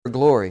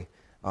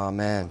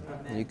Amen.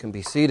 You can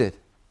be seated.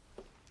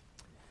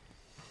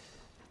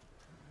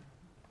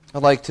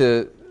 I'd like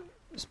to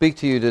speak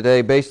to you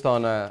today based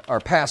on our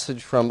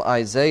passage from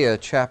Isaiah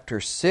chapter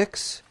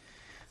 6,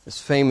 this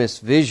famous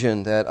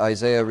vision that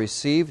Isaiah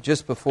received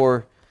just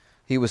before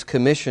he was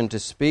commissioned to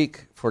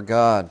speak for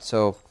God.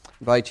 So I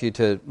invite you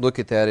to look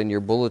at that in your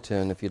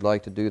bulletin if you'd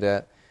like to do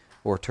that,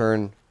 or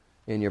turn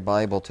in your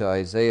Bible to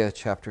Isaiah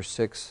chapter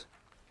 6,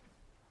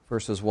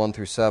 verses 1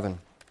 through 7.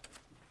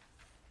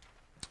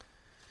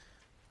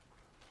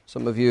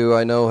 Some of you,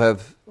 I know,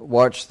 have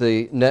watched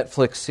the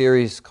Netflix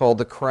series called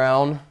The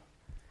Crown,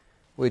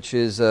 which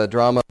is a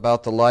drama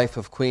about the life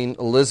of Queen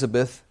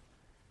Elizabeth.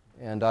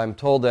 And I'm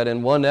told that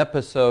in one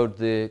episode,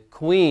 the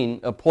Queen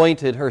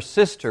appointed her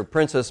sister,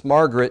 Princess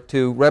Margaret,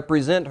 to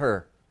represent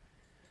her.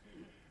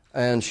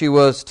 And she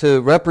was to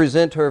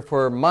represent her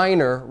for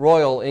minor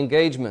royal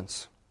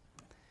engagements.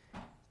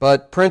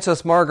 But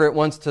Princess Margaret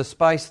wants to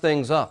spice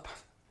things up,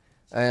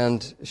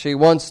 and she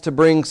wants to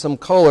bring some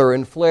color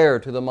and flair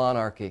to the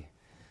monarchy.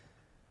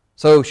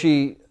 So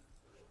she,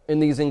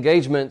 in these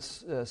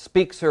engagements,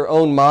 speaks her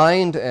own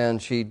mind,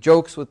 and she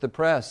jokes with the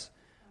press,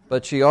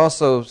 but she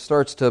also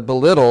starts to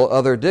belittle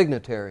other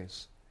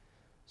dignitaries.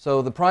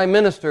 So the Prime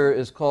Minister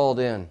is called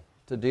in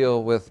to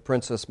deal with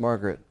Princess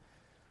Margaret,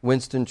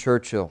 Winston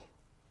Churchill.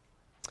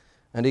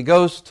 And he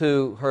goes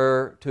to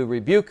her to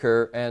rebuke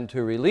her and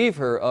to relieve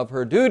her of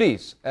her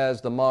duties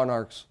as the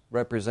monarch's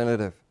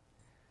representative.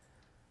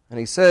 And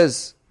he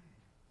says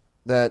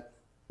that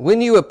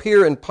when you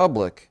appear in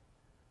public,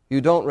 you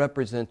don't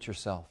represent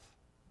yourself.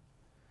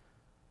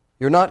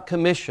 You're not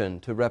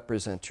commissioned to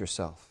represent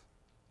yourself.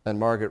 And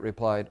Margaret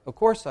replied, "Of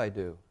course I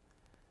do."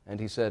 And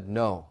he said,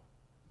 "No,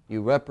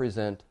 you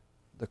represent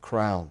the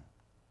crown.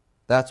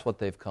 That's what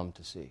they've come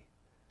to see,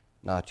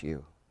 not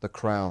you, the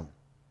crown."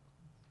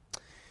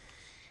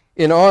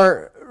 In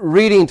our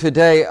reading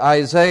today,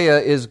 Isaiah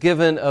is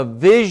given a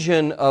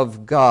vision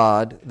of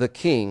God, the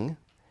King,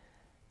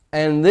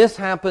 and this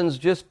happens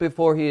just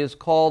before he is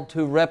called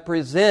to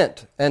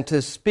represent and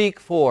to speak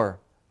for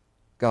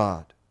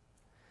God.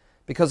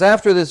 Because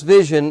after this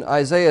vision,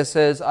 Isaiah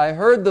says, "I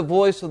heard the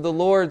voice of the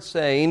Lord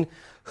saying,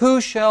 'Who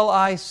shall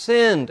I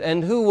send,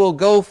 and who will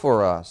go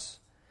for us?'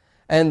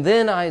 And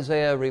then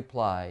Isaiah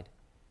replied,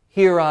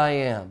 'Here I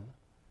am,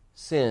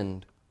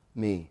 send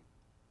me.'"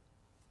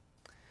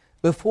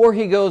 Before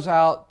he goes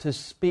out to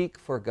speak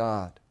for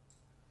God,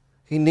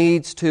 he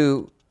needs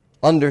to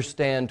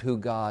understand who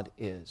God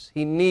is.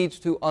 He needs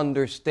to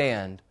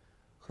understand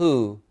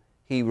who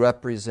he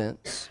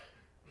represents.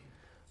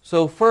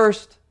 So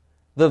first,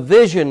 the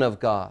vision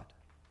of God,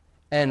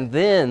 and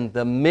then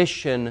the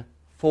mission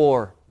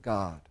for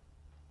God.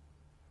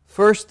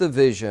 First the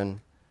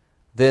vision,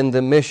 then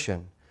the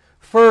mission.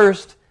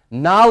 First,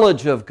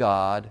 knowledge of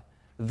God,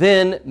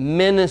 then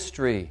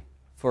ministry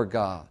for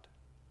God.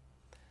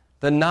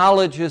 The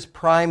knowledge is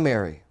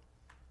primary,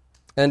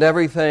 and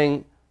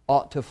everything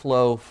ought to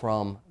flow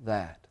from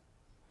that.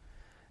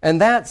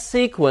 And that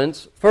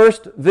sequence,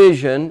 first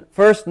vision,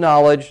 first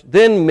knowledge,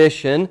 then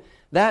mission,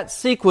 that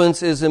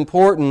sequence is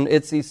important.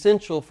 It's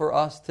essential for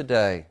us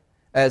today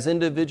as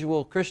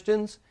individual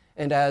Christians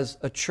and as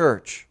a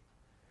church.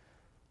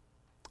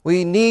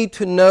 We need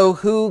to know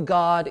who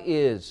God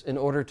is in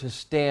order to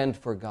stand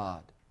for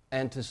God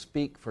and to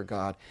speak for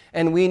God.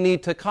 And we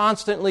need to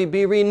constantly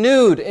be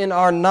renewed in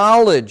our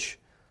knowledge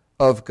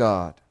of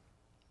God,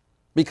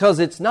 because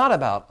it's not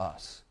about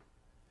us.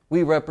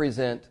 We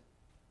represent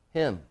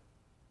Him.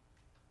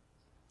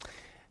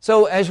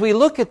 So as we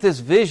look at this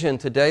vision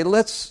today,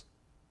 let's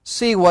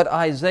see what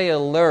Isaiah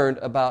learned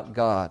about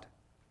God.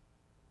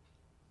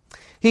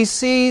 He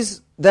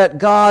sees that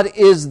God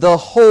is the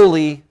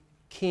holy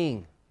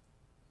King.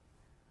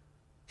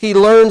 He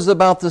learns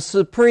about the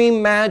supreme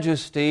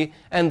majesty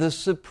and the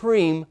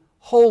supreme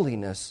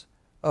holiness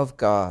of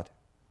God.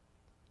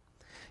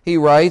 He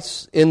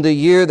writes, "In the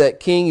year that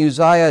King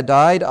Uzziah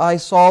died, I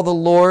saw the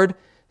Lord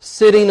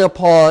sitting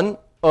upon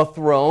a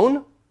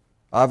throne,"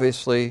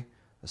 obviously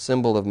a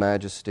symbol of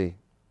majesty,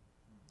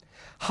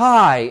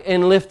 "high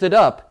and lifted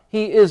up."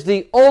 He is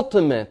the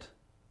ultimate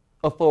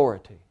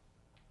authority.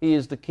 He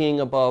is the king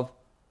above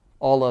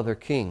all other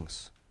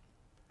kings.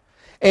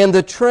 "And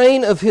the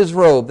train of his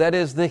robe," that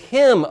is the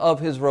hem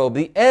of his robe,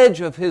 the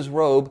edge of his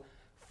robe,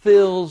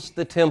 "fills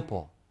the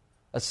temple,"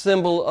 a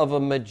symbol of a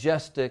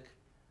majestic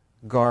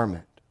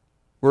garment.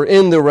 We're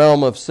in the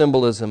realm of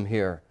symbolism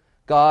here.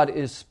 God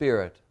is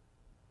spirit.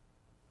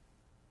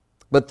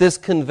 But this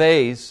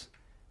conveys,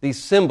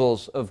 these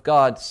symbols of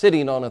God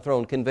sitting on a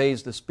throne,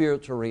 conveys the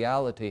spiritual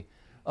reality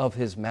of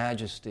His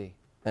majesty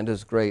and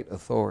His great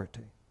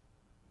authority.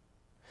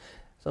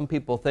 Some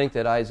people think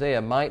that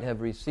Isaiah might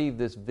have received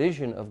this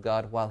vision of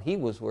God while he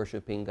was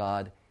worshiping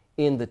God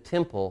in the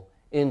temple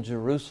in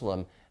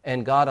Jerusalem,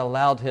 and God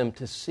allowed him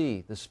to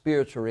see the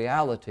spiritual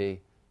reality,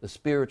 the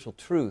spiritual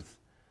truth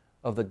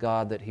of the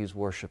God that he's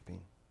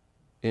worshiping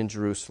in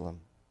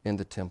Jerusalem, in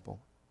the temple.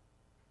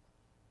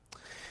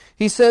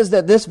 He says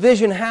that this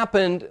vision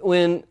happened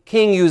when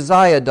King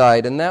Uzziah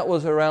died, and that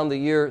was around the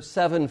year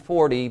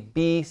 740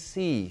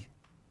 BC.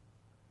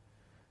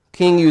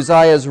 King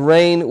Uzziah's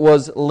reign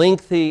was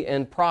lengthy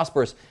and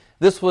prosperous.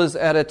 This was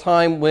at a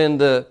time when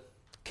the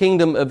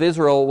kingdom of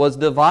Israel was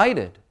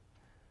divided.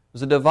 It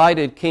was a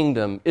divided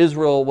kingdom.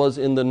 Israel was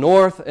in the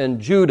north,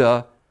 and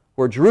Judah,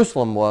 where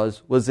Jerusalem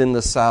was in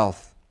the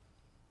south.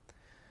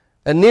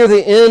 And near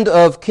the end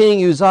of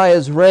King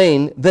Uzziah's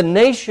reign, the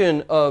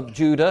nation of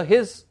Judah,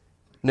 his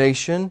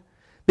nation,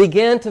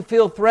 began to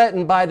feel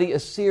threatened by the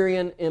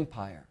Assyrian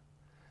Empire.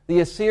 The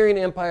Assyrian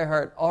Empire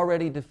had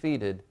already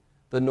defeated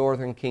the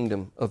northern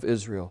kingdom of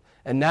Israel.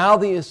 And now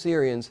the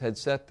Assyrians had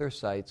set their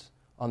sights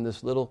on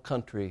this little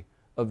country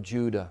of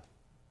Judah.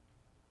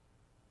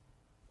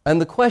 And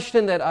the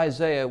question that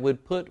Isaiah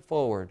would put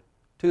forward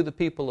to the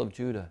people of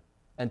Judah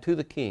and to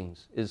the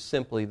kings is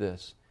simply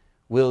this: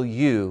 will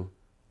you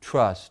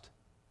trust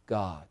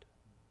God?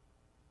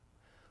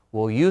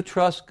 Will you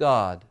trust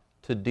God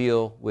to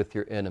deal with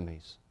your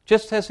enemies?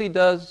 Just as He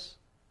does,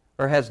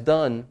 or has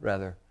done,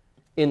 rather,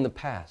 in the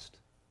past.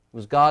 It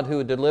was God who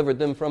had delivered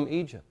them from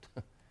Egypt.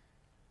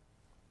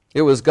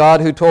 It was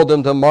God who told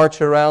them to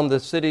march around the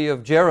city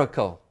of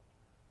Jericho,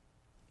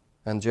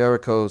 and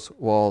Jericho's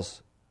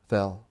walls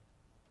fell.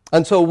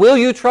 And so will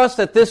you trust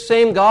that this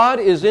same God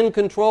is in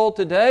control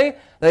today,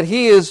 that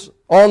He is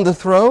on the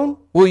throne?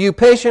 Will you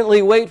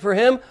patiently wait for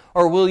Him,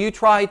 or will you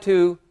try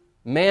to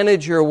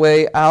manage your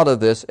way out of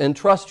this and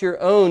trust your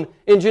own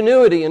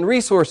ingenuity and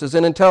resources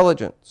and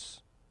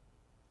intelligence?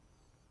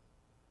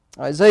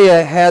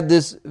 Isaiah had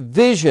this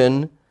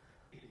vision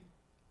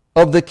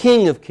of the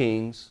King of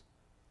Kings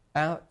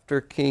after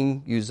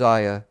King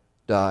Uzziah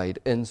died,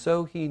 and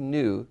so he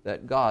knew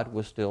that God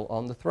was still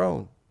on the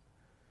throne.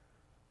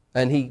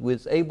 And he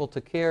was able to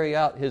carry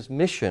out his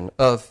mission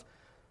of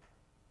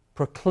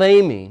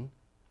proclaiming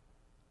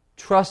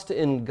trust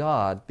in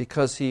God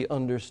because he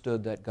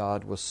understood that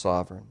God was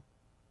sovereign.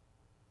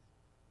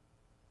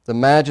 The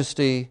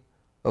majesty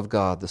of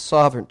God, the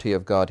sovereignty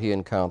of God he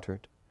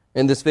encountered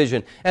in this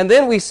vision. And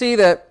then we see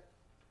that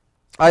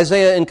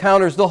Isaiah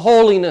encounters the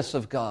holiness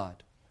of God.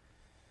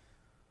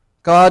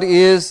 God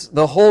is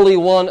the Holy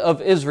One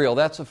of Israel.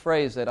 That's a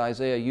phrase that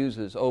Isaiah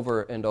uses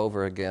over and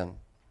over again.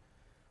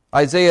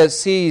 Isaiah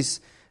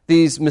sees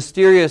these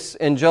mysterious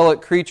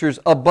angelic creatures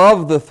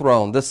above the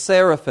throne, the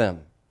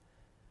seraphim.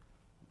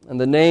 And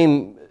the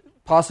name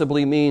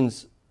possibly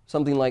means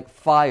something like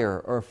fire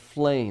or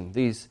flame.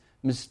 These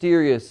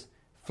mysterious,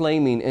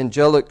 flaming,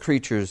 angelic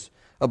creatures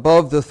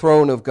above the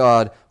throne of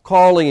God,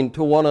 calling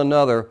to one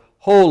another,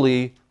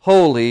 "Holy,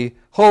 holy,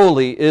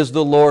 holy is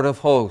the Lord of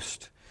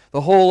hosts."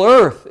 The whole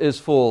earth is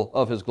full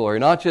of His glory.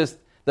 Not just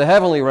the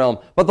heavenly realm,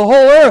 but the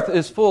whole earth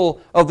is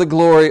full of the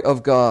glory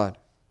of God.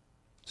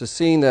 It's a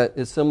scene that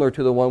is similar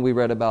to the one we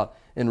read about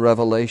in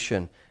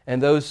Revelation.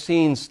 And those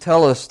scenes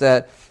tell us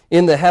that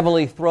in the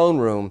heavenly throne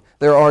room,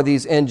 there are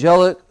these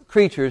angelic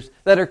creatures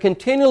that are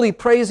continually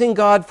praising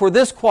God for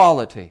this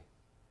quality: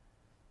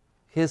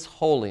 His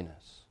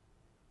holiness.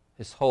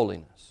 His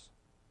holiness.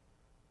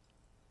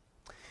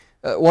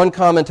 One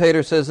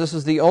commentator says this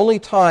is the only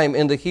time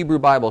in the Hebrew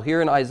Bible,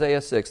 here in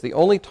Isaiah 6, the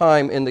only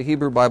time in the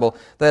Hebrew Bible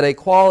that a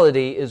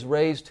quality is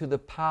raised to the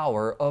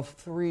power of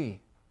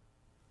 3.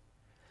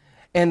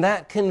 And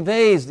that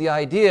conveys the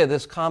idea,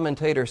 this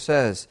commentator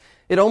says,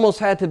 it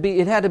had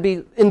to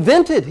be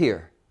invented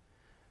here,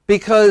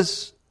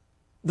 because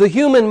the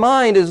human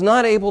mind is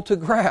not able to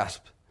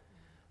grasp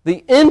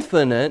the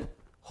infinite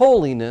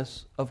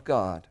holiness of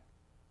God.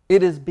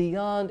 It is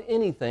beyond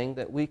anything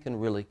that we can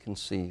really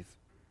conceive.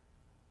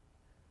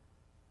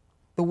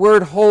 The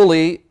word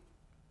holy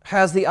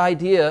has the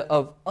idea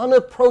of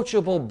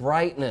unapproachable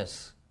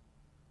brightness.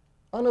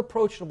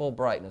 Unapproachable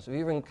brightness. Have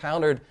you ever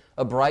encountered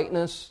a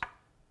brightness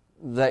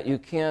that you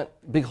can't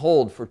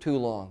behold for too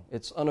long?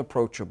 It's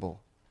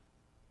unapproachable.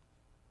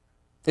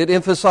 It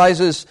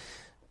emphasizes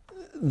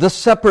the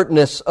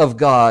separateness of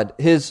God,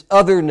 His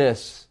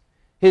otherness,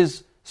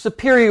 His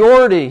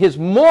superiority, His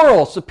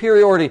moral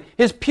superiority,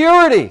 His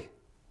purity.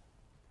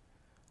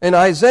 And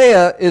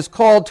Isaiah is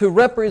called to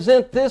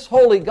represent this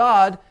holy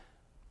God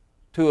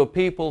to a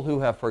people who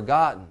have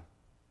forgotten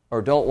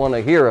or don't want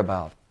to hear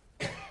about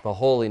the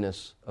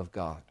holiness of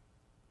God.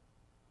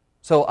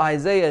 So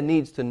Isaiah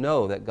needs to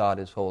know that God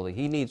is holy.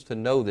 He needs to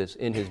know this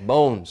in his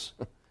bones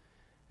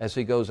as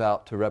he goes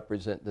out to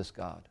represent this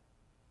God.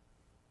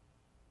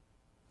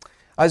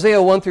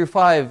 Isaiah 1 through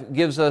 5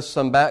 gives us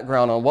some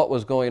background on what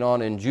was going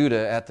on in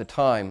Judah at the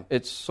time.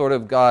 It's sort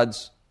of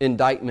God's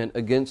indictment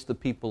against the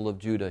people of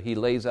Judah. He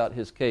lays out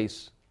his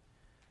case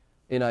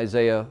in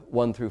Isaiah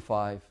 1 through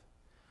 5,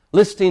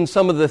 listing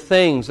some of the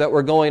things that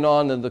were going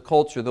on in the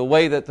culture, the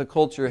way that the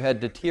culture had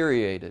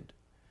deteriorated.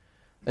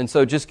 And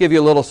so just give you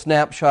a little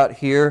snapshot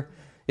here.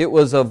 It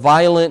was a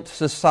violent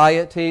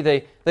society.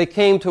 They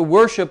came to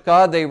worship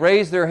God. They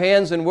raised their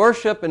hands in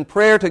worship and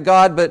prayer to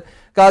God, but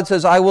God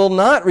says, "I will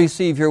not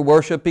receive your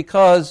worship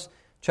because,"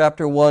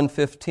 chapter 1,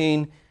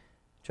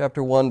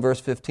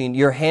 verse 15,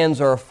 "your hands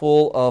are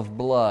full of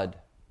blood."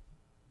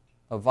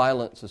 A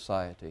violent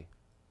society.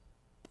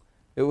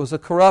 It was a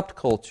corrupt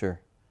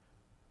culture.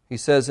 He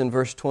says in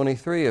verse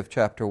 23 of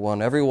chapter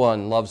 1,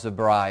 everyone loves a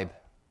bribe.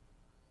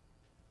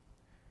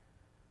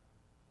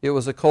 It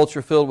was a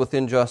culture filled with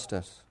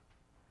injustice.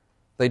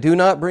 They do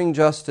not bring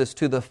justice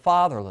to the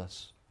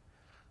fatherless,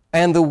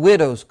 and the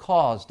widow's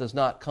cause does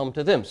not come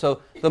to them.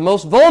 So the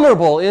most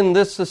vulnerable in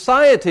this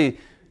society,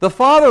 the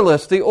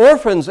fatherless, the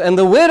orphans, and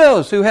the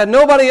widows who had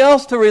nobody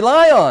else to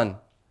rely on,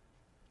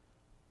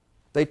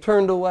 they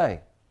turned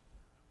away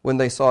when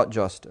they sought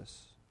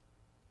justice.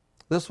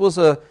 This was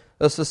a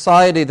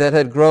society that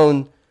had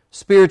grown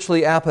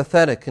spiritually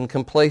apathetic and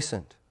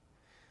complacent.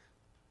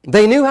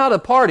 They knew how to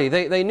party.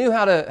 They knew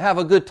how to have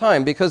a good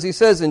time, because he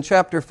says in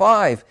chapter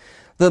 5,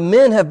 the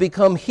men have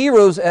become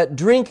heroes at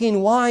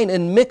drinking wine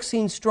and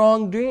mixing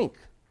strong drink.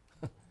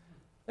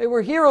 They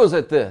were heroes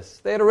at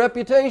this. They had a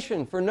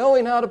reputation for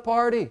knowing how to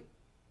party.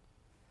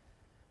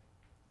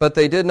 But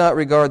they did not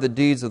regard the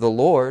deeds of the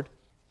Lord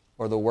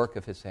or the work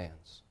of His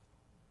hands.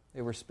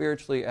 They were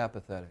spiritually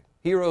apathetic.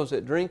 Heroes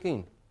at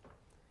drinking,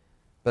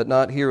 but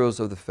not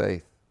heroes of the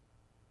faith.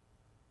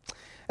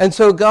 And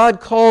so God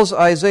calls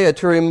Isaiah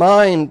to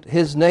remind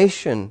his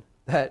nation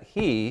that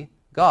He,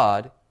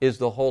 God, is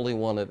the Holy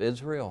One of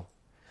Israel.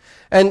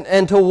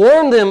 And to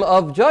warn them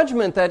of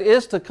judgment that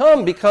is to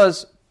come,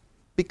 because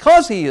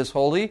He is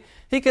holy,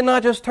 He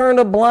cannot just turn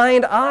a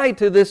blind eye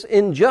to this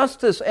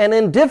injustice and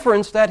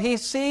indifference that He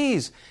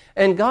sees.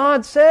 And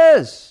God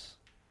says,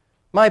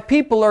 my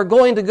people are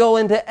going to go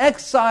into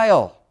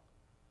exile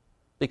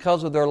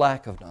because of their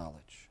lack of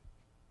knowledge.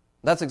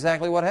 That's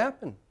exactly what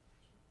happened.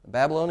 The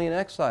Babylonian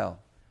exile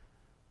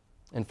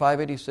in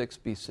 586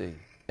 BC.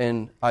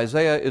 And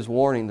Isaiah is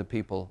warning the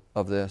people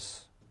of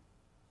this.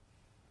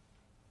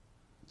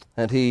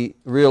 And he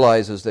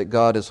realizes that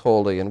God is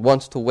holy and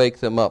wants to wake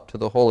them up to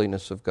the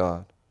holiness of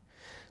God.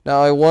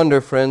 Now I wonder,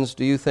 friends,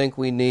 do you think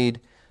we need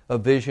a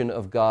vision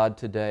of God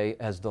today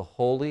as the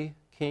holy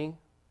King?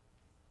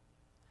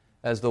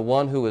 As the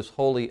one who is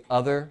holy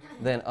other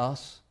than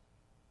us?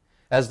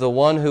 As the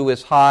one who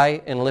is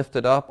high and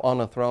lifted up on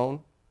a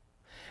throne?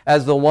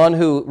 As the one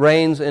who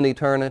reigns in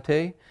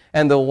eternity?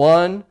 And the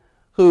one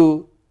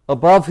who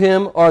above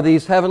Him are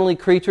these heavenly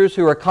creatures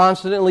who are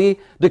constantly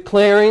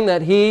declaring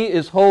that He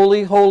is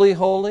holy, holy,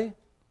 holy?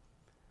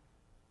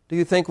 Do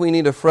you think we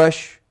need a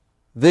fresh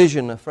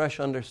vision, a fresh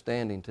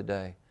understanding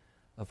today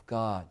of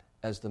God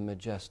as the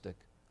majestic,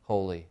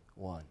 holy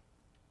one?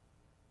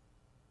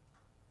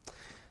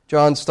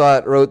 John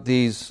Stott wrote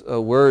these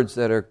words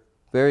that are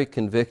very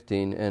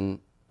convicting and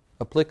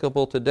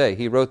applicable today.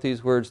 He wrote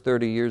these words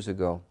 30 years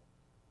ago.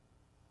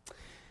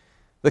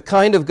 The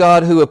kind of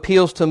God who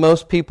appeals to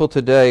most people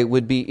today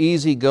would be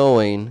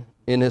easygoing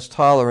in His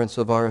tolerance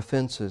of our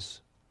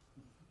offenses.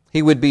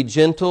 He would be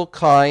gentle,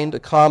 kind,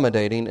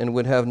 accommodating, and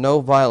would have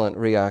no violent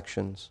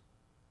reactions.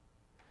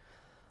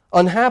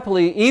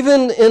 Unhappily,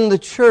 even in the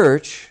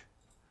church,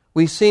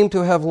 we seem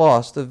to have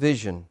lost the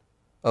vision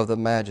of the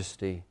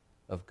majesty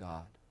of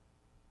God.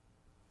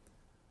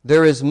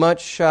 There is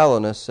much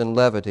shallowness and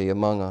levity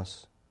among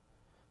us.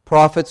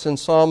 Prophets and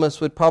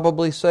psalmists would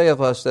probably say of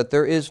us that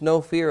there is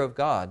no fear of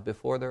God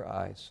before their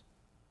eyes.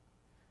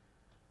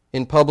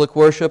 In public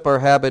worship, our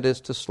habit is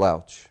to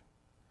slouch.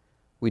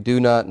 We do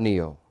not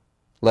kneel,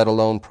 let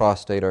alone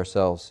prostrate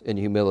ourselves in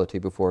humility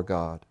before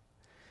God.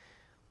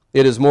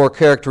 It is more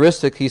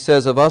characteristic, he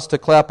says, of us to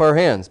clap our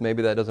hands.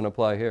 Maybe that doesn't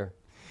apply here.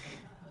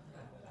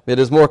 It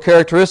is more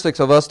characteristic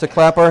of us to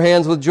clap our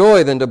hands with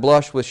joy than to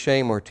blush with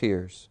shame or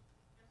tears.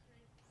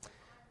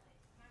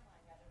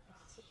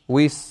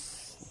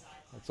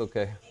 It's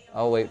okay.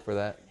 I'll wait for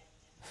that.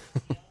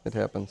 It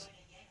happens.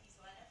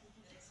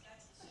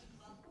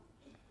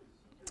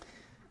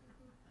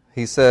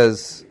 He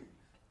says,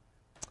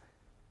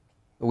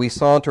 we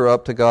saunter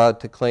up to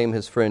God to claim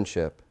His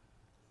friendship,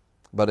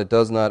 but it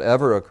does not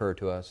ever occur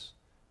to us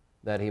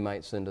that He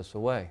might send us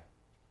away.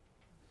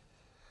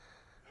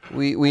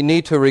 We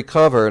need to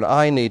recover, and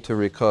I need to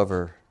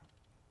recover,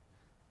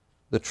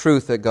 the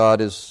truth that God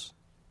is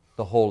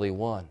the Holy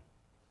One.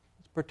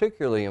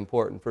 Particularly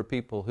important for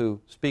people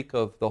who speak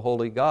of the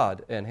holy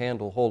God and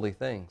handle holy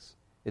things.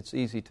 It's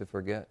easy to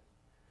forget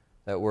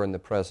that we're in the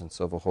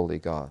presence of a holy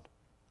God.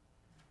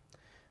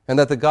 And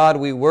that the God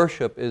we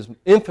worship is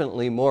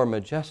infinitely more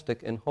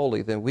majestic and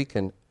holy than we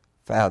can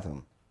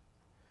fathom.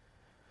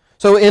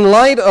 So in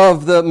light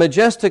of the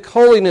majestic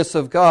holiness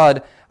of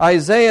God,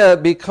 Isaiah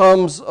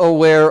becomes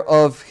aware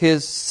of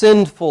his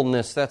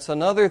sinfulness. That's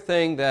another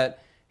thing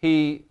that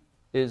he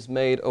is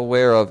made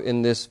aware of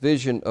in this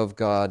vision of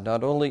God.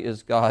 Not only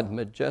is God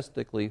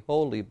majestically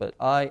holy, but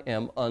I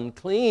am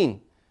unclean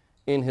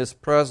in His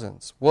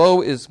presence.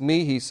 Woe is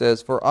me, he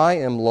says, for I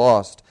am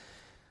lost.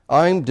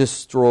 I'm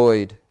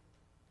destroyed.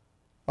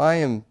 I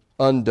am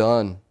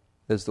undone,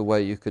 is the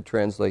way you could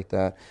translate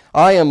that.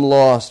 I am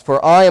lost,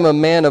 for I am a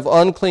man of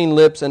unclean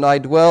lips, and I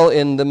dwell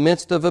in the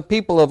midst of a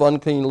people of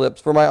unclean lips.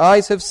 For my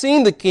eyes have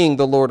seen the King,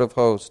 the Lord of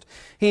hosts.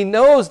 He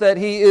knows that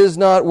he is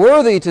not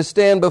worthy to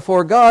stand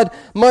before God,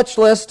 much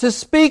less to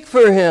speak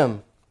for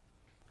Him.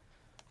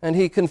 And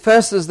he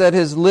confesses that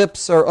his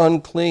lips are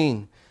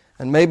unclean.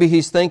 And maybe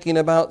he's thinking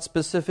about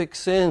specific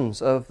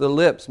sins of the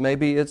lips.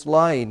 Maybe it's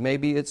lying,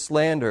 maybe it's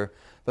slander.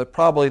 But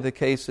probably the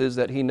case is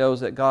that he knows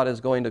that God is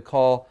going to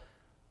call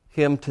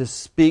Him to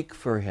speak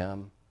for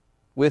him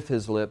with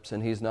his lips,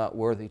 and he's not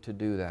worthy to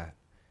do that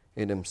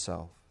in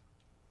himself.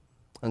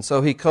 And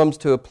so he comes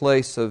to a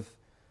place of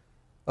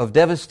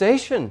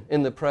devastation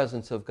in the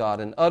presence of God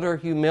and utter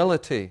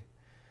humility.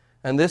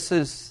 And this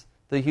is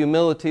the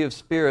humility of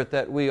spirit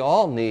that we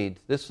all need.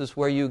 This is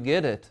where you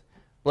get it.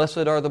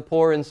 Blessed are the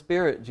poor in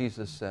spirit,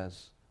 Jesus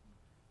says.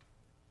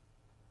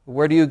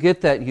 Where do you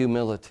get that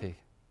humility?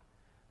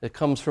 It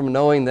comes from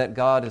knowing that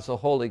God is a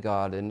holy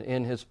God, and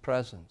in His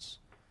presence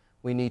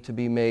we need to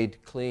be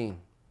made clean.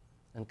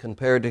 And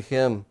compared to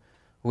Him,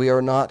 we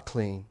are not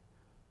clean.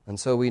 And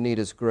so we need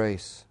His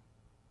grace.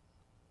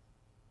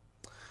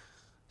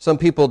 Some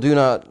people do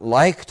not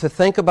like to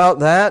think about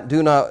that,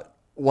 do not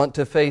want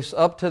to face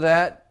up to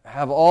that,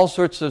 have all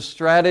sorts of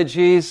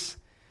strategies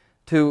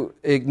to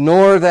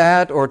ignore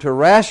that or to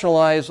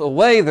rationalize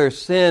away their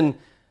sin,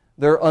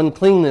 their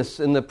uncleanness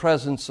in the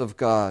presence of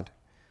God.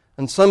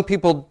 And some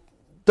people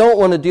don't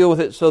want to deal with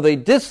it, so they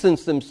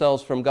distance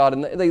themselves from God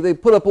and they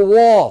put up a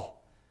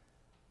wall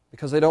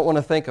because they don't want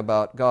to think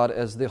about God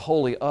as the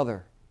holy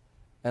other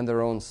and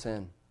their own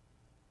sin.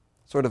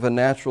 Sort of a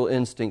natural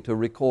instinct to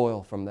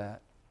recoil from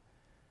that.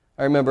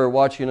 I remember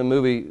watching a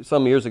movie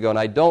some years ago, and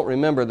I don't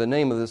remember the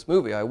name of this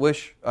movie. I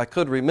wish I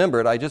could remember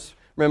it. I just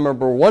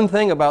remember one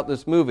thing about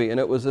this movie, and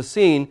it was a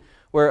scene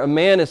where a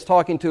man is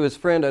talking to his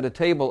friend at a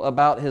table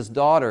about his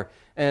daughter,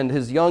 and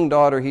his young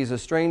daughter. He's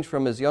estranged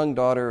from his young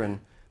daughter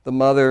and the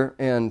mother,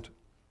 and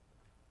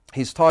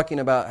he's talking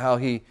about how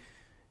he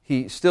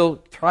still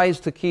tries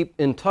to keep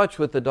in touch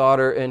with the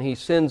daughter, and he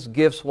sends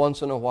gifts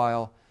once in a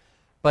while,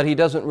 but he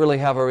doesn't really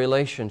have a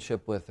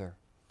relationship with her.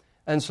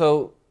 And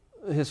so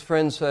his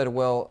friend said,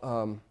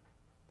 well,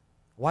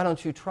 why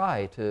don't you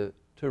try to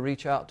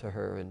reach out to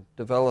her and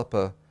develop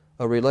a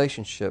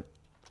relationship?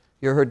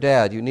 You're her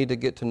dad. You need to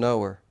get to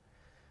know her.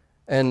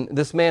 And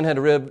this man had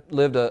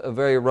lived a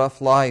very rough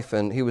life,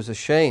 and he was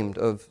ashamed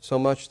of so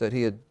much that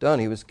he had done.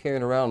 He was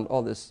carrying around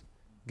all this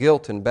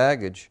guilt and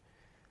baggage.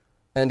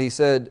 And he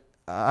said,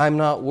 I'm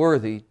not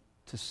worthy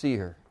to see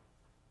her.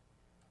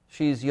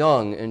 She's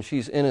young and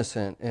she's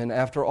innocent, and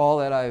after all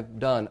that I've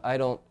done, I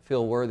don't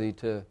feel worthy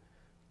to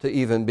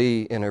even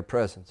be in her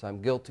presence.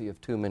 I'm guilty of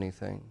too many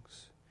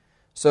things.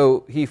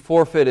 So he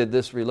forfeited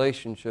this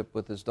relationship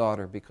with his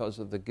daughter because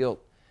of the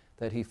guilt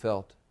that he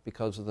felt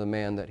because of the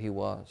man that he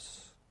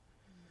was.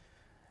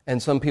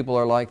 And some people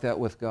are like that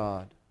with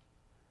God.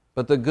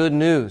 But the good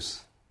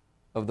news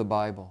of the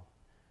Bible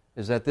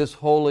is that this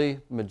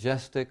holy,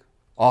 majestic,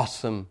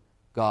 awesome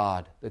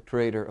God, the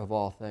creator of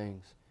all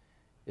things,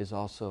 is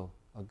also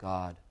a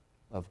God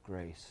of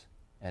grace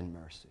and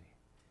mercy.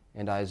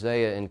 And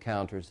Isaiah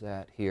encounters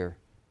that here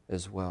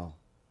as well.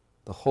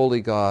 The holy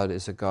God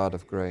is a God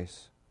of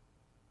grace.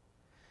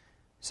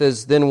 It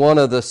says, then one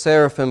of the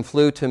seraphim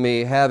flew to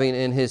me, having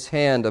in his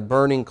hand a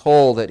burning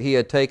coal that he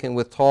had taken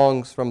with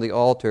tongs from the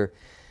altar.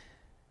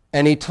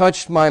 And he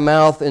touched my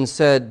mouth and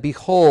said,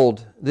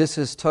 behold, this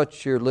has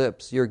touched your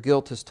lips. Your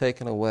guilt is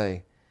taken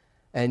away,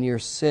 and your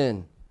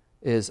sin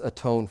is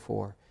atoned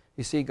for.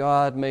 You see,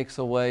 God makes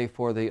a way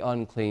for the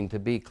unclean to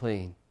be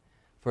clean,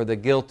 for the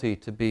guilty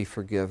to be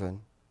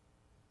forgiven.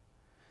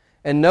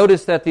 And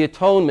notice that the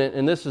atonement,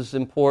 and this is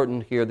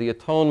important here, the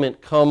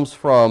atonement comes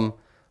from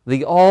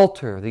the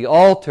altar. The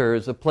altar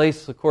is a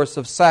place, of course,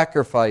 of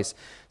sacrifice.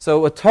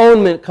 So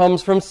atonement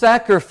comes from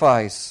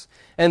sacrifice.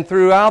 And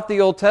throughout the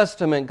Old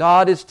Testament,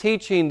 God is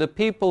teaching the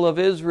people of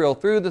Israel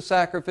through the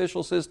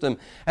sacrificial system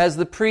as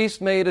the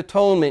priest made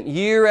atonement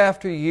year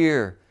after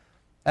year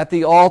at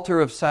the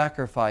altar of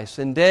sacrifice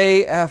and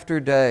day after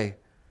day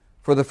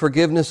for the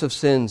forgiveness of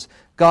sins.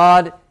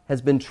 God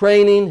has been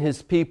training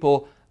His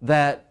people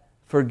that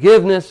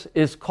forgiveness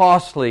is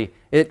costly.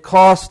 It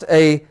cost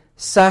a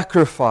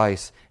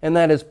sacrifice. And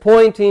that is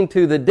pointing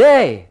to the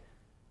day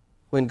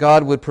when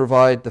God would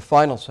provide the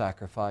final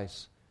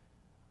sacrifice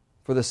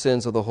for the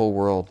sins of the whole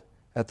world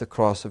at the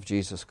cross of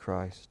Jesus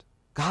Christ.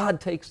 God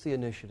takes the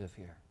initiative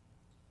here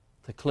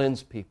to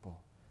cleanse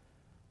people.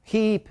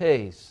 He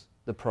pays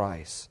the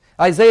price.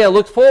 Isaiah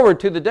looked forward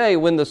to the day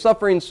when the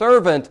suffering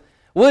servant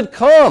would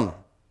come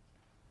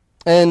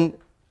and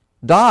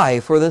die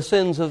for the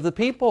sins of the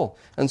people.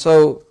 And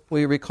so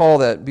we recall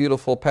that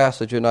beautiful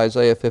passage in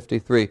Isaiah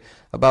 53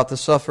 about the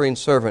suffering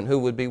servant who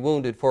would be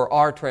wounded for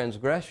our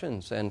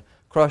transgressions and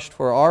crushed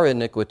for our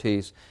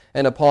iniquities.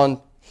 And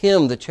upon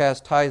Him the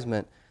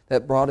chastisement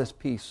that brought us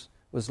peace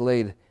was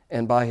laid,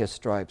 and by His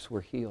stripes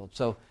we're healed.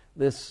 So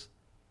this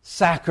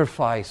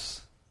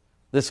sacrifice,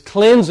 this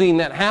cleansing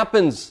that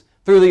happens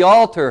through the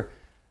altar,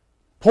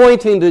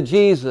 pointing to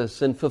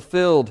Jesus and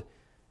fulfilled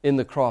in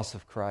the cross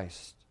of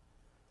Christ.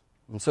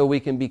 And so we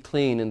can be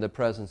clean in the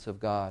presence of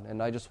God.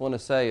 And I just want to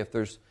say, if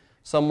there's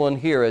someone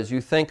here, as you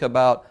think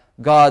about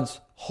God's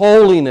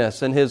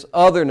holiness and His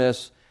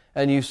otherness,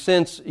 and you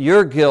sense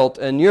your guilt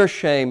and your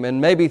shame and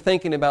maybe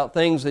thinking about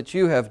things that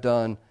you have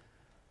done,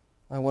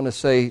 I want to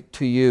say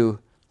to you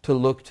to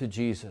look to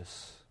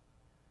Jesus.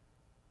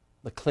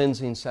 The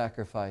cleansing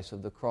sacrifice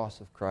of the cross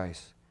of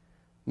Christ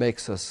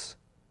makes us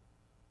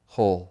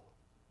whole.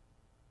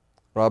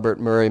 Robert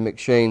Murray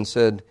McCheyne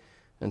said,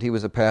 and he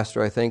was a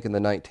pastor, I think, in the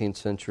 19th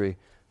century.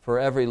 For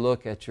every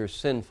look at your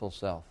sinful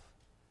self,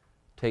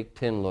 take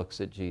 10 looks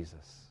at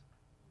Jesus.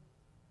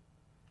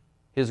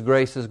 His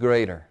grace is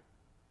greater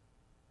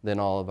than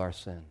all of our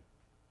sin.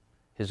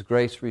 His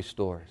grace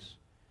restores.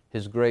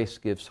 His grace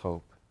gives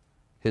hope.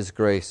 His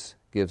grace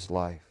gives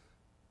life.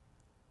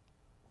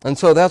 And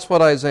so that's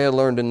what Isaiah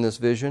learned in this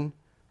vision.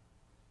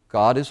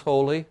 God is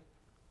holy.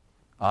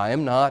 I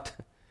am not.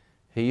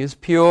 He is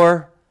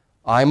pure.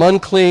 I'm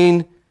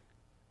unclean.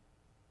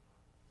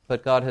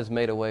 But God has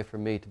made a way for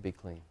me to be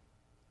clean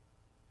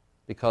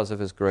because of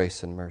His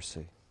grace and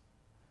mercy.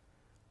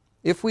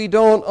 If we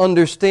don't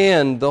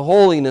understand the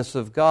holiness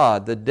of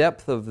God, the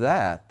depth of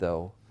that,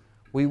 though,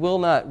 we will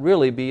not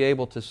really be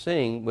able to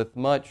sing with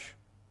much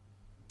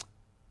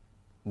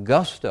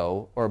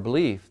gusto or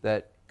belief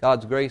that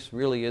God's grace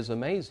really is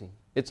amazing.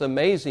 It's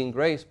amazing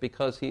grace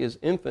because He is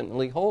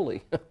infinitely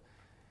holy.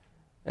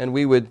 And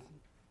we would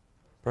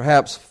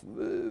perhaps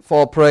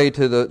fall prey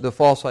to the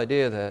false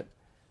idea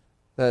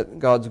that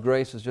God's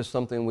grace is just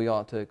something we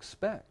ought to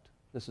expect.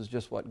 This is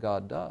just what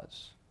God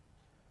does.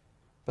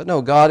 But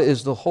no, God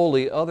is the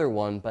holy other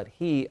one, but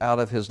He, out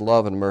of His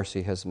love and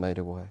mercy, has made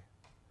a way.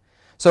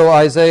 So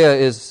Isaiah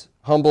is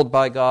humbled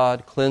by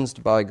God,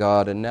 cleansed by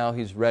God, and now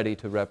he's ready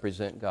to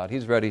represent God.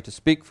 He's ready to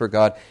speak for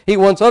God. He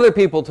wants other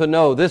people to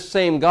know this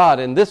same God,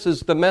 and this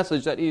is the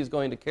message that he's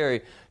going to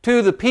carry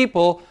to the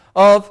people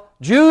of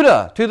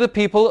Judah, to the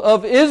people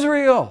of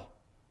Israel.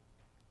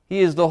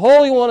 He is the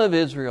Holy One of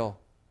Israel.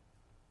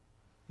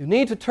 You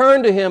need to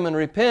turn to Him and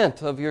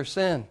repent of your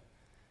sin.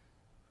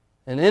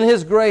 And in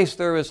His grace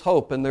there is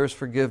hope and there is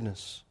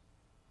forgiveness.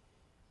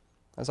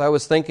 As I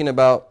was thinking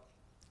about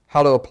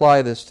how to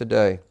apply this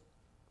today,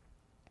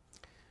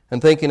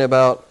 and thinking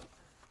about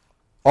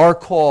our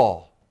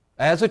call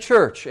as a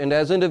church and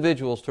as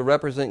individuals to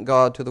represent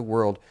God to the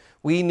world,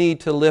 we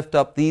need to lift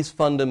up these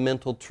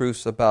fundamental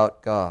truths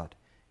about God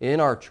in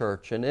our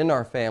church and in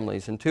our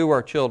families and to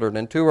our children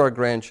and to our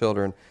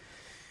grandchildren.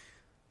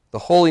 The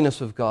holiness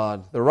of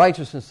God, the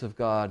righteousness of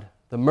God,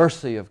 the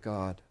mercy of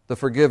God, the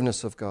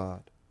forgiveness of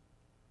God.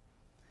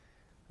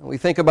 And we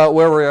think about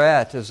where we're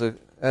at as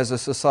a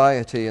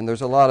society, and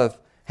there's a lot of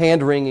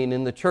hand-wringing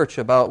in the church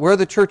about where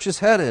the church is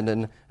headed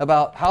and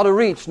about how to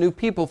reach new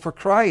people for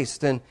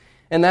Christ. And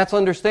that's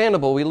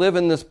understandable. We live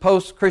in this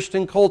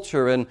post-Christian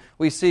culture, and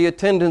we see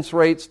attendance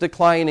rates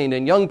declining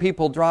and young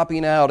people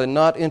dropping out and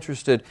not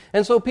interested.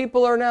 And so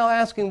people are now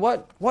asking,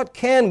 what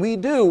can we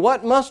do?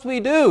 What must we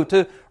do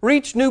to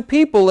reach new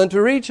people and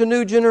to reach a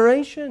new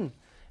generation?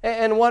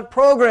 And what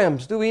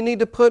programs do we need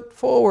to put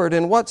forward?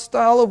 And what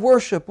style of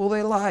worship will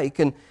they like?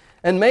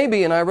 And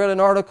maybe, and I read an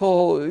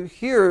article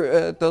here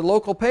at the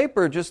local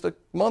paper just a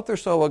month or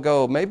so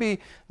ago,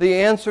 maybe the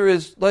answer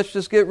is let's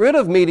just get rid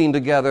of meeting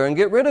together and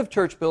get rid of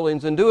church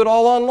buildings and do it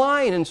all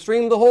online and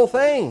stream the whole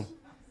thing.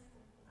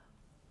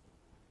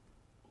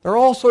 There are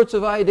all sorts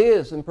of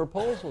ideas and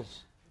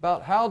proposals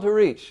about how to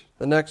reach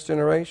the next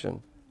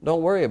generation.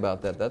 Don't worry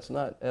about that. That's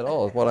not at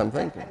all what I'm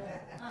thinking.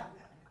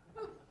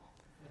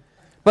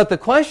 But the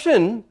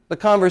question, the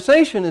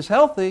conversation is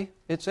healthy.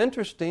 It's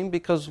interesting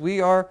because we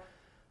are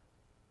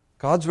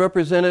God's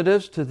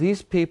representatives to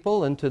these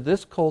people and to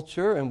this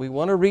culture, and we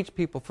want to reach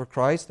people for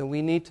Christ, and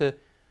we need to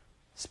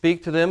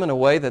speak to them in a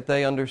way that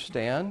they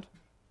understand.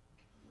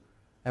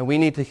 And we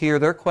need to hear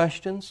their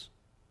questions.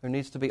 There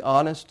needs to be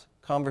honest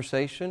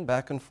conversation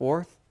back and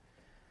forth.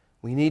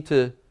 We need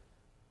to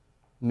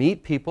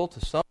meet people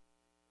to some